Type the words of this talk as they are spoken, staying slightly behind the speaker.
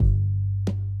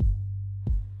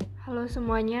Halo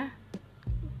semuanya,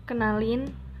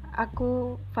 kenalin,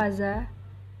 aku Faza.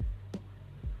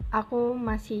 Aku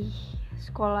masih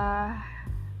sekolah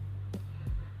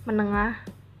menengah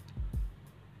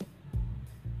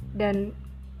dan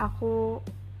aku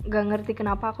gak ngerti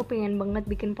kenapa aku pengen banget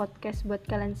bikin podcast buat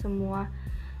kalian semua,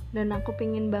 dan aku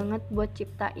pengen banget buat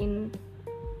ciptain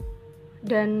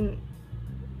dan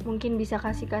mungkin bisa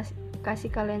kasih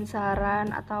kalian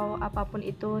saran atau apapun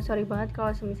itu. Sorry banget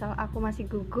kalau semisal aku masih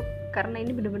gugup karena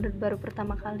ini bener-bener baru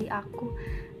pertama kali aku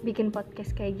bikin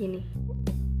podcast kayak gini.